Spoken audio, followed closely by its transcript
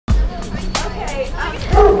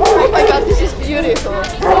beautiful.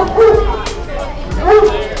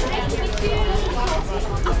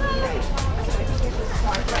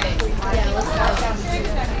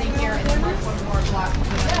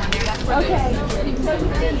 Okay.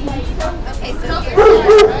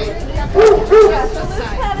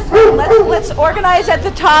 Let's organize at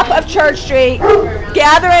the top of Church Street.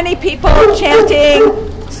 Gather any people chanting,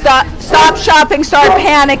 stop shopping, start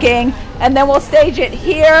panicking, and then we'll stage it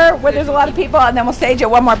here where there's a lot of people, and then we'll stage it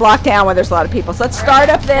one more block down where there's a lot of people. So let's start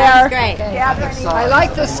up there. Great. I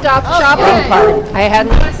like the stop shopping part. I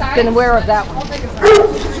hadn't been aware of that one.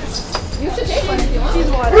 You should take one if you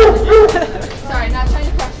want. Sorry, not trying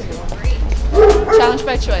to pressure you. Challenge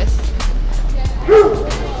by choice.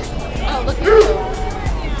 Oh, look at you.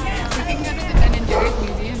 We can go to the Ben and Jerry's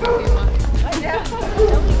museum if you want. Yeah.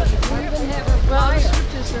 Well, the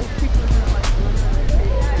churches are people who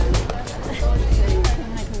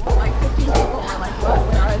are like 50 people are like, what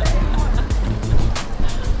are they?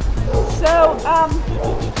 So,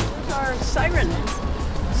 Our sirens.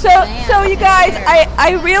 So you guys,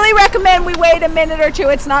 I really recommend we wait a minute or two.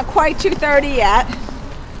 It's not quite 2:30 yet.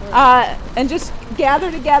 And just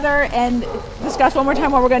gather together and discuss one more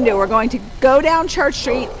time what we're going to do. We're going to go down Church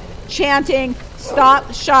Street chanting,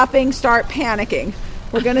 stop shopping, start panicking.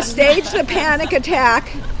 We're going to stage the panic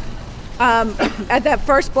attack at that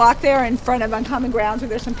first block there in front of Uncommon Grounds where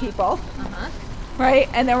there's some people. Right?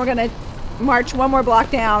 And then we're going to march one more block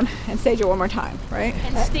down and stage it one more time, right?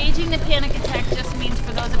 And staging the panic attack just means,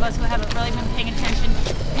 for those of us who haven't really been paying attention,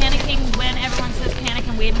 panicking when everyone says panic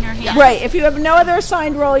and waving our hands. Right. If you have no other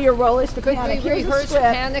assigned role, your role is to Could panic. we rehearse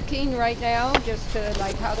panicking right now? Just to,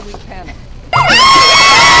 like, how do we panic?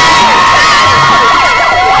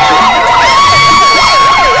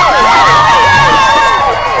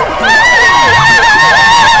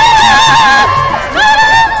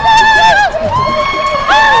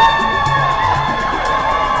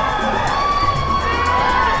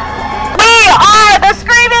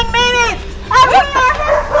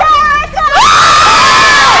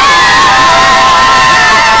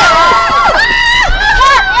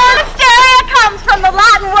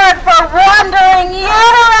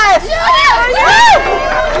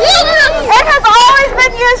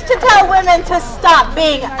 To stop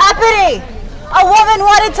being uppity. A woman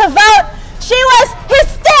wanted to vote. She was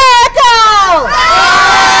hysterical.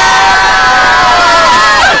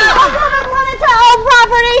 A woman wanted to own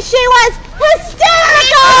property. She was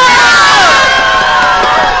hysterical.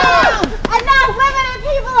 And now women and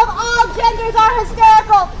people of all genders are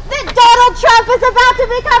hysterical that Donald Trump is about to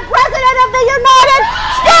become president of the United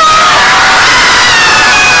States.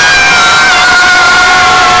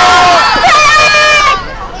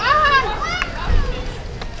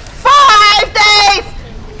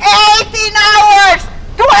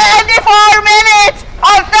 24 minutes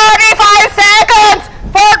and 35 seconds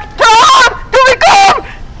for Trump to become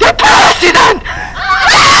the president!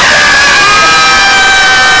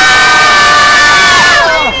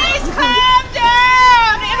 Please calm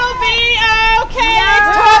down. It'll be okay.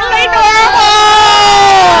 It's totally normal.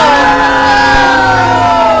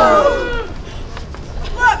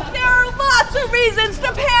 Look, there are lots of reasons to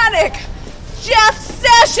panic. Jeff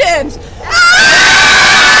Sessions.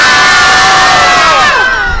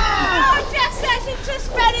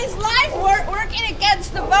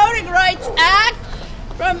 The Voting Rights Act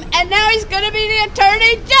and now he's going to be the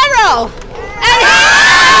Attorney General. And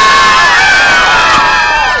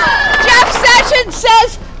Jeff Sessions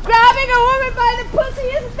says grabbing a woman by the pussy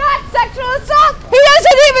is not sexual assault. He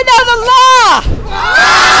doesn't even know the law.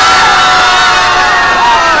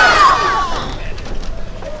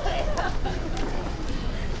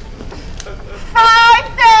 5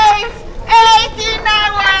 days, 18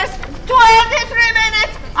 hours, 23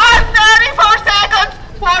 minutes, and 34 seconds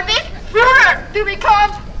for this Führer to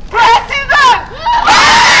become president!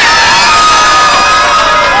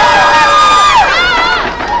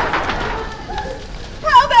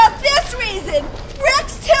 How about this reason?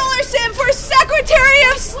 Rex Tillerson for Secretary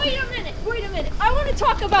of... Wait a minute. I want to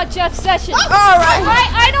talk about Jeff Sessions. Oh, all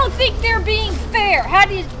right. I don't think they're being fair. How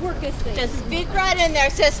do you work this thing? Just speak right in there,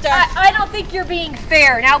 sister. I don't think you're being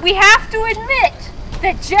fair. Now, we have to admit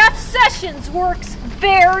that Jeff Sessions works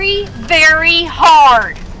very, very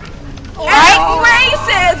hard.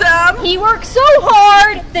 Racism! He worked so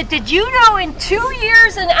hard that, did you know, in 2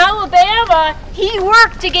 years in Alabama, he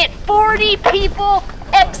worked to get 40 people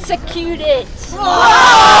executed. That's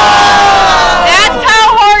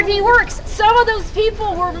how hard he works. Some of those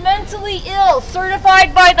people were mentally ill,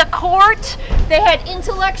 certified by the court. They had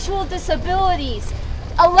intellectual disabilities.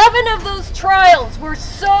 11 of those trials were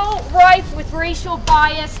so rife with racial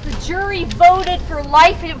bias, the jury voted for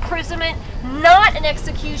life imprisonment, not an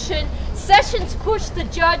execution. Sessions pushed the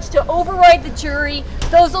judge to override the jury.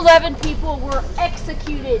 Those 11 people were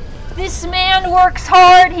executed. This man works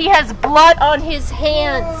hard. He has blood on his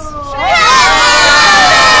hands.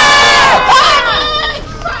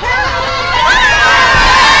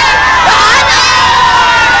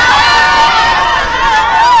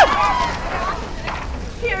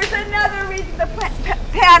 Here's another reason to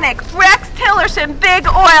panic. Rex Tillerson, Big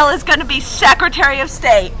Oil, is going to be Secretary of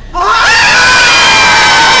State.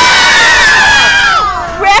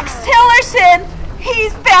 Rex Tillerson,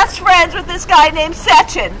 he's best friends with this guy named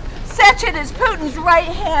Sechin. Sechin is Putin's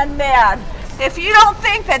right-hand man. If you don't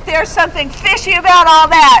think that there's something fishy about all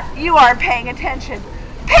that, you aren't paying attention.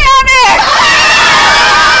 Panic!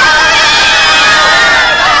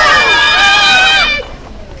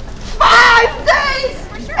 5 days,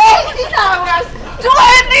 18 hours,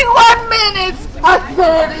 21 minutes, and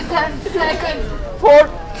 37 seconds for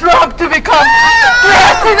Trump to become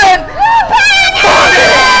president.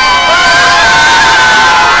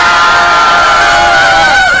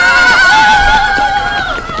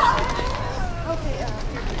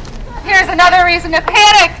 Here's another reason to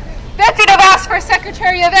panic. Betsy DeVos for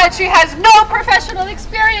Secretary of Ed. She has no professional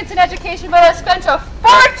experience in education, but has spent a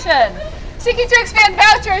fortune seeking to expand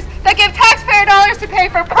vouchers that give taxpayer dollars to pay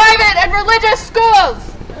for private and religious schools.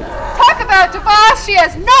 Talk about DeVos. She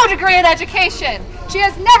has no degree in education. She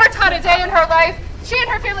has never taught a day in her life. She and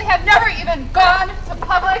her family have never even gone to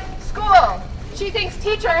public school. She thinks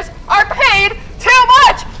teachers are paid too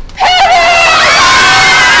much. Panic!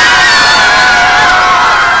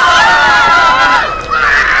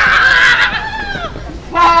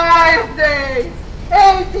 5 days,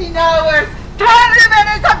 18 hours, 20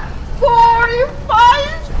 minutes, and 45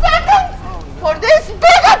 seconds for this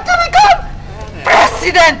bigot to become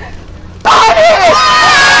president.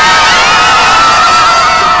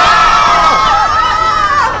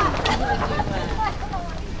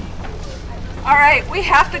 All right, we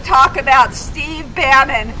have to talk about Steve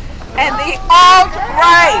Bannon and the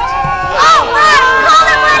alt-right. Alt-right! Call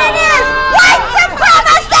it what it is! White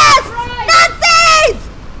supremacists! Nazis!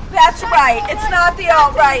 That's right. It's not the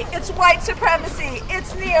alt-right. It's white supremacy.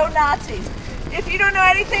 It's neo-Nazis. If you don't know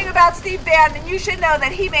anything about Steve Bannon, you should know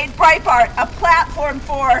that he made Breitbart a platform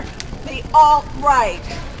for the alt-right.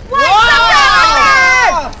 White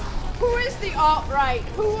supremacists! Who is the alt-right?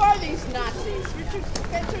 Who are these Nazis? Richard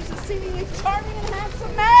Spencer's a seemingly charming and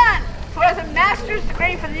handsome man who has a master's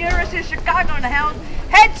degree from the University of Chicago and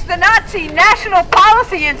heads the Nazi National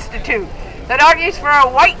Policy Institute that argues for a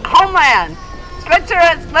white homeland. Spencer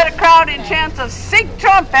has led a crowd in chants of "Sink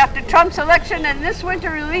Trump" after Trump's election, and this winter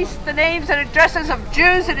released the names and addresses of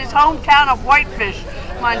Jews in his hometown of Whitefish,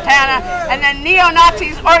 Montana, and then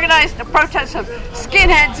neo-Nazis organized the protests of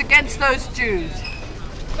skinheads against those Jews.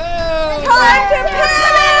 Time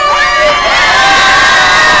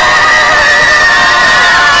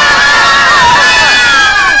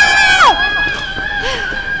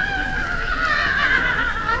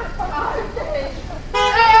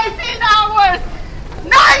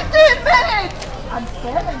to panic! And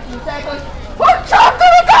 17 seconds for Trump to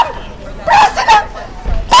become president!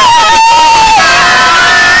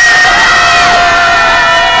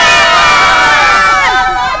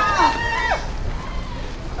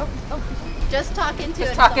 Just talk into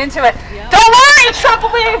it. Talk into it. Yeah. Don't worry, Trump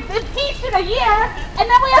will be impeached in a year, and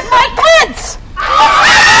then we have Mike Pence.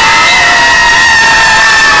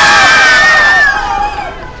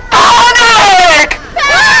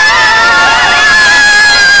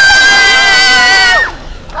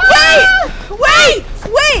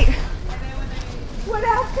 What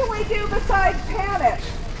else can we do besides panic?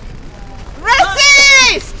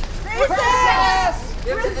 Resist! Resist!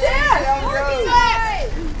 Resist!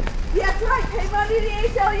 Yes, right. Pay money to the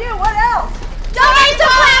ACLU. What else? Donate to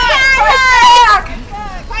Planned Parenthood!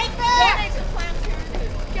 Fight back!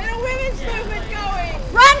 Get a women's movement going!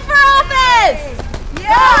 Run for office!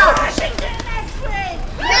 Yeah! Washington next week!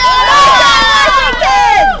 Washington!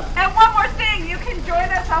 And one more thing, you can join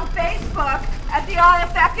us on Facebook at the All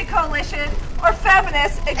Affected Coalition or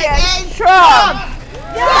Feminists Against Trump.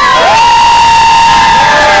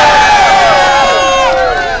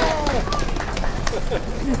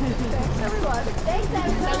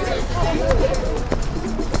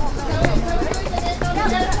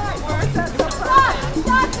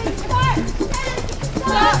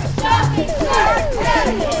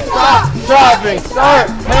 Stop shopping, start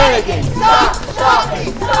panicking. Stop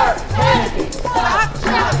shopping, start panicking. Stop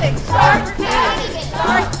shopping, start